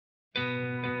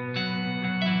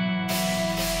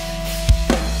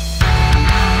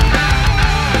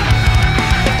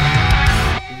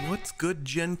good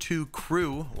Gen 2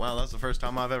 crew? Wow, that's the first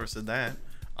time I've ever said that.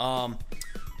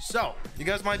 So you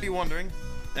guys might be wondering,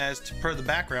 as to per the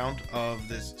background of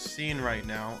this scene right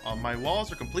now, my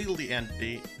walls are completely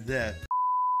empty. That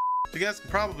you guys can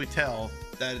probably tell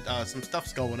that some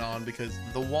stuff's going on because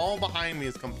the wall behind me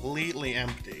is completely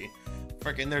empty.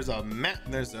 Freaking there's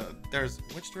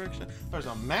which direction? There's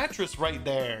a mattress right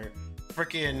there.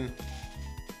 Freaking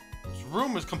this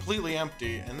room is completely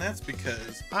empty, and that's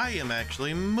because I am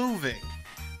actually moving.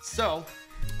 So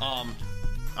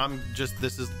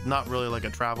this is not really like a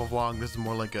travel vlog. This is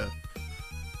more like a,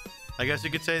 I guess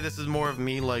you could say this is more of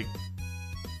me like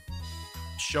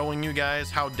showing you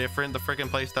guys how different the freaking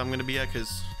place that I'm gonna be at,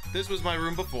 because this was my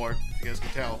room before, if you guys can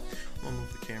tell. I'll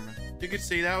move the camera. You can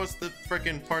see that was the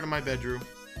freaking part of my bedroom.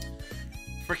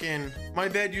 Freaking my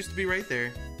bed used to be right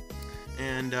there,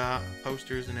 and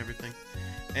posters and everything,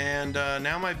 and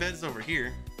now my bed's over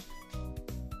here.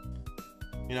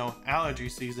 You know, allergy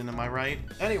season, am I right?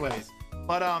 Anyways,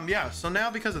 but yeah, so now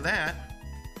because of that,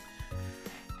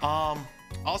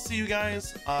 I'll see you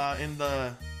guys in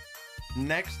the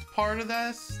next part of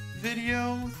this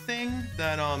video thing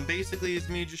that basically is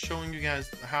me just showing you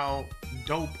guys how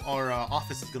dope our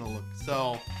office is gonna look.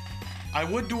 So I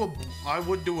would do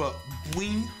a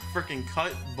bling freaking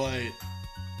cut, but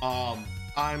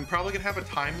I'm probably gonna have a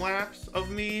time lapse of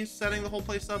me setting the whole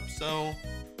place up. So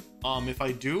if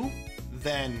I do,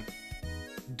 then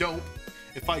dope.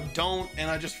 If I don't and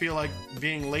I just feel like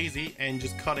being lazy and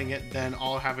just cutting it, then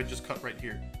I'll have it just cut right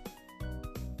here.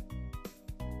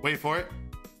 Wait for it.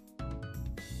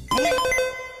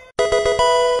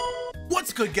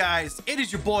 What's good, guys? It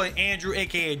is your boy Andrew,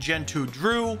 aka Gen 2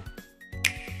 Drew,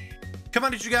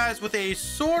 coming at you guys with a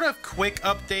sort of quick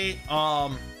update.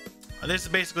 This is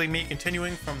basically me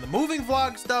continuing from the moving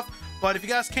vlog stuff, but if you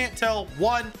guys can't tell,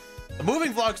 one, the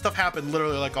moving vlog stuff happened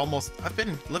literally like almost, I've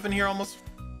been living here almost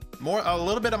a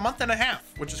little bit, a month and a half,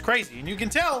 which is crazy. And you can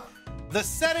tell the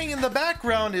setting in the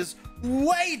background is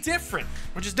way different,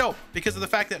 which is dope because of the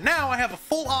fact that now I have a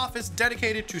full office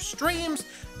dedicated to streams,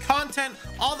 content,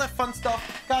 all that fun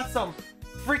stuff. Got some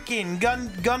freaking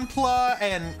gunpla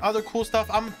and other cool stuff.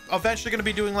 I'm eventually going to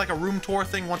be doing like a room tour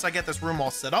thing once I get this room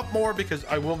all set up more, because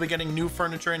I will be getting new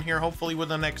furniture in here hopefully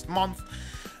within the next month.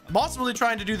 I'm also really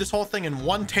trying to do this whole thing in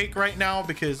one take right now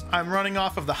because I'm running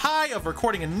off of the high of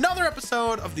recording another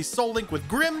episode of the Soul Link with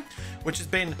Grim, which has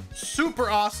been super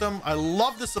awesome. I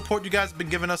love the support you guys have been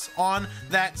giving us on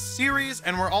that series,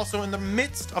 and we're also in the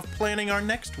midst of planning our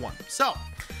next one. So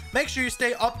make sure you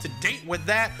stay up to date with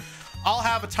that. I'll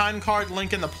have a time card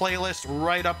link in the playlist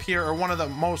right up here, or one of the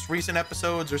most recent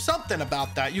episodes or something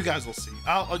about that. You guys will see.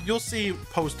 You'll see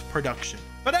post-production.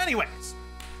 But anyways,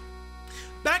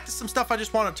 back to some stuff I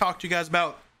just want to talk to you guys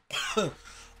about.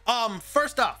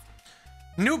 First off,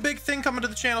 new big thing coming to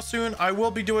the channel soon. I will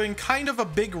be doing kind of a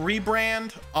big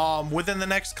rebrand within the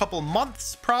next couple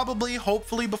months, probably,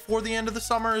 hopefully before the end of the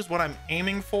summer is what I'm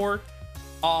aiming for.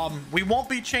 We won't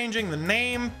be changing the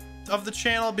name of the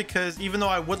channel, because even though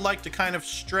I would like to kind of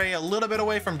stray a little bit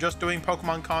away from just doing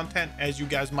Pokemon content, as you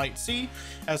guys might see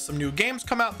as some new games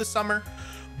come out this summer.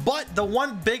 But the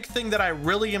one big thing that I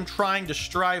really am trying to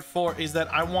strive for is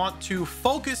that I want to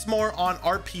focus more on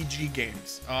RPG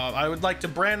games. I would like to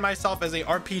brand myself as a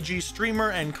RPG streamer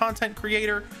and content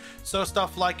creator. So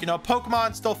stuff like, you know,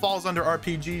 Pokemon still falls under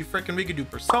RPG. Freaking we could do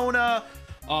Persona.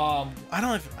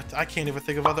 I can't even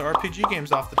think of other RPG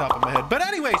games off the top of my head. But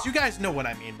anyways, you guys know what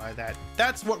I mean by that.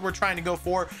 That's what we're trying to go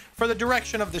for the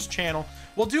direction of this channel.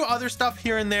 We'll do other stuff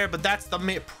here and there, but that's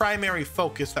the primary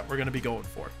focus that we're going to be going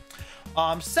for.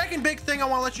 Second big thing I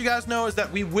want to let you guys know is that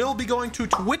we will be going to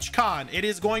TwitchCon. It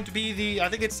is going to be I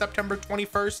think it's September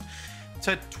 21st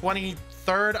to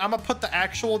 23rd. I'm gonna put the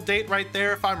actual date right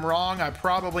there. If I'm wrong, I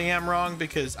probably am wrong,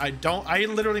 because I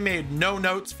literally made no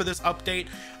notes for this update.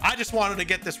 I just wanted to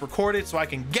get this recorded so I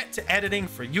can get to editing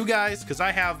for you guys, because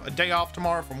I have a day off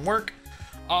tomorrow from work.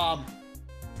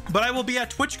 But I will be at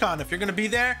TwitchCon. If you're gonna be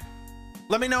there,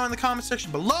 let me know in the comment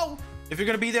section below. If you're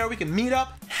gonna be there, we can meet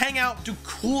up, hang out, do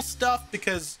cool stuff,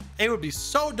 because it would be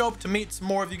so dope to meet some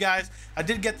more of you guys. I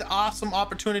did get the awesome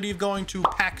opportunity of going to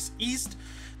PAX East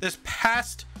this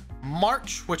past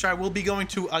March, which I will be going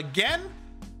to again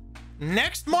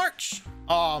next March.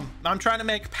 I'm trying to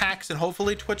make PAX and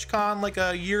hopefully TwitchCon like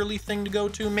a yearly thing to go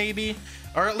to, maybe,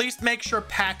 or at least make sure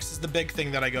PAX is the big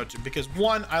thing that I go to, because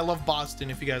one, I love Boston.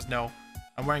 If you guys know,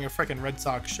 I'm wearing a freaking Red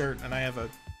Sox shirt, and I have a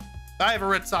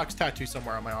Red Sox tattoo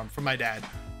somewhere on my arm from my dad.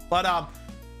 But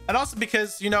and also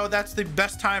because, you know, that's the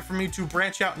best time for me to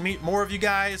branch out and meet more of you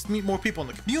guys, meet more people in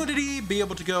the community, be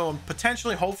able to go and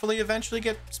potentially, hopefully, eventually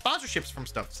get sponsorships from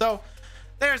stuff. So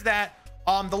there's that.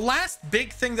 The last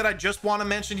big thing that I just want to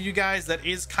mention to you guys that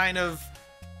is kind of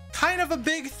a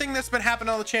big thing that's been happening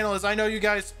on the channel is, I know you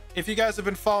guys, if you guys have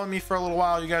been following me for a little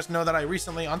while, you guys know that I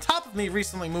recently, on top of me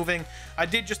recently moving, I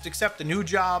did just accept a new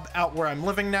job out where I'm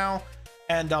living now.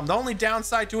 And the only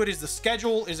downside to it is the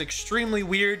schedule is extremely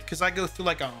weird because I go through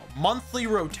like a monthly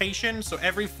rotation. So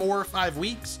every 4 or 5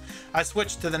 weeks, I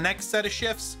switch to the next set of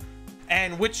shifts,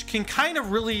 and which can kind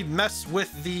of really mess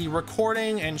with the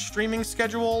recording and streaming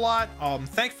schedule a lot.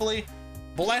 Thankfully,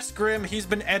 bless Grim, he's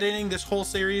been editing this whole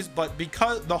series, but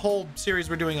because the whole series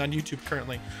we're doing on YouTube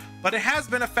currently, but it has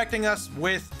been affecting us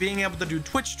with being able to do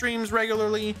Twitch streams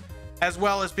regularly, as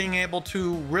well as being able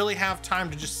to really have time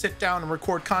to just sit down and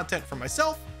record content for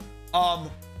myself.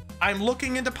 I'm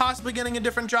looking into possibly getting a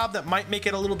different job that might make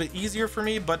it a little bit easier for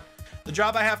me, but the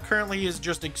job I have currently is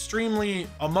just extremely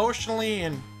emotionally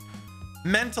and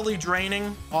mentally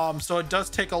draining. So it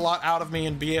does take a lot out of me,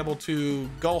 and be able to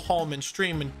go home and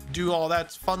stream and do all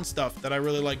that fun stuff that I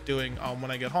really like doing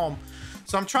when I get home.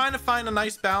 So I'm trying to find a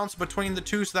nice balance between the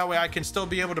two, so that way I can still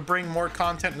be able to bring more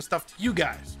content and stuff to you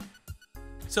guys.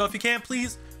 So if you can,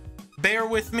 please bear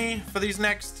with me for these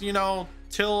next, you know,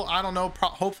 till, I don't know,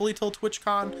 hopefully till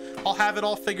TwitchCon. I'll have it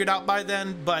all figured out by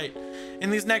then, but in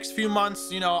these next few months,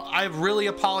 you know, I really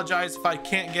apologize if I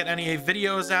can't get any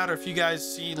videos out, or if you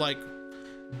guys see like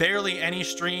barely any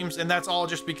streams, and that's all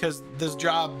just because this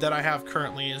job that I have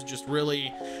currently is just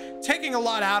really taking a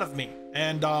lot out of me,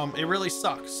 and it really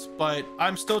sucks. But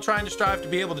I'm still trying to strive to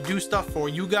be able to do stuff for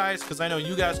you guys, because I know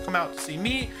you guys come out to see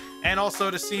me and also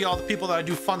to see all the people that I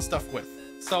do fun stuff with.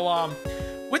 So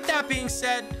with that being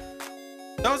said,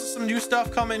 those are some new stuff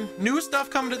coming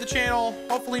to the channel.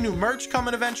 Hopefully new merch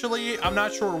coming eventually. I'm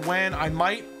not sure when. I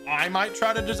might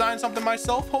try to design something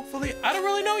myself, hopefully. I don't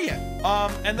really know yet.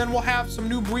 And then we'll have some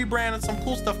new rebrand and some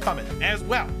cool stuff coming as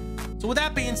well. So with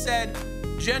that being said,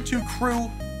 Gen 2 crew,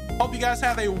 hope you guys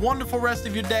have a wonderful rest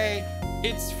of your day.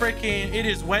 It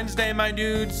is Wednesday, my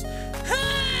dudes.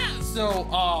 So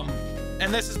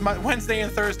and this is my Wednesday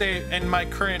and Thursday, and my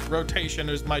current rotation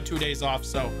is my 2 days off.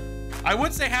 So I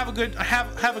would say have a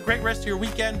great rest of your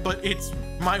weekend, but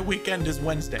my weekend is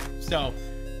Wednesday. So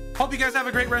hope you guys have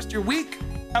a great rest of your week.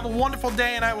 Have a wonderful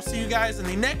day, and I will see you guys in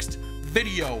the next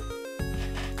video.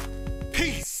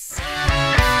 Peace.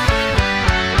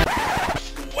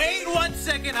 Wait 1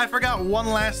 second, I forgot one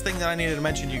last thing that I needed to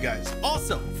mention to you guys.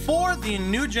 Also, for the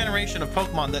new generation of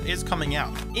Pokemon that is coming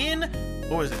out in,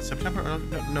 what was it, September or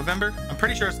November? I'm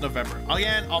pretty sure it's November.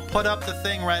 Again, I'll put up the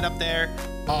thing right up there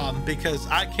because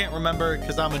I can't remember,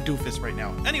 because I'm a doofus right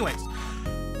now. Anyways,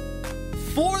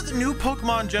 for the new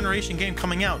Pokemon generation game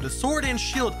coming out, the Sword and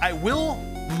Shield, I will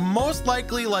most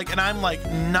likely, and I'm like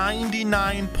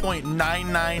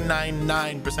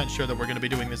 99.9999% sure that we're going to be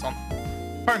doing this on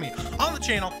the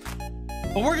channel,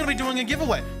 but we're going to be doing a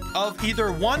giveaway of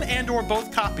either one and or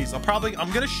both copies. I'm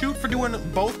going to shoot for doing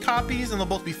both copies, and they'll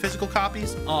both be physical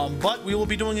copies, but we will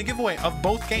be doing a giveaway of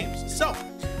both games. So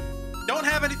don't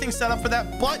have anything set up for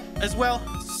that, but as well,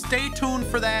 stay tuned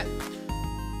for that.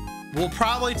 We'll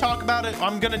probably talk about it.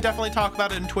 I'm going to definitely talk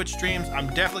about it in Twitch streams. I'm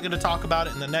definitely going to talk about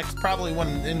it in the next, probably one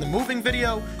in the moving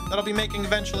video that I'll be making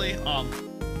eventually.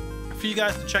 For you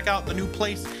guys to check out the new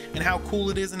place and how cool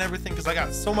it is and everything, because I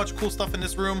got so much cool stuff in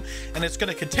this room, and it's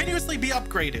going to continuously be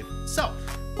upgraded. So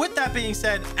with that being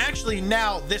said, actually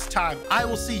now this time, I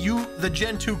will see you, the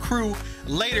Gen 2 crew,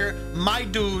 later, my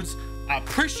dudes. I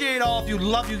appreciate all of you.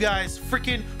 Love you guys.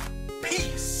 Freaking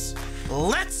peace.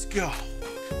 Let's go.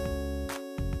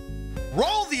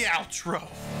 Roll the outro.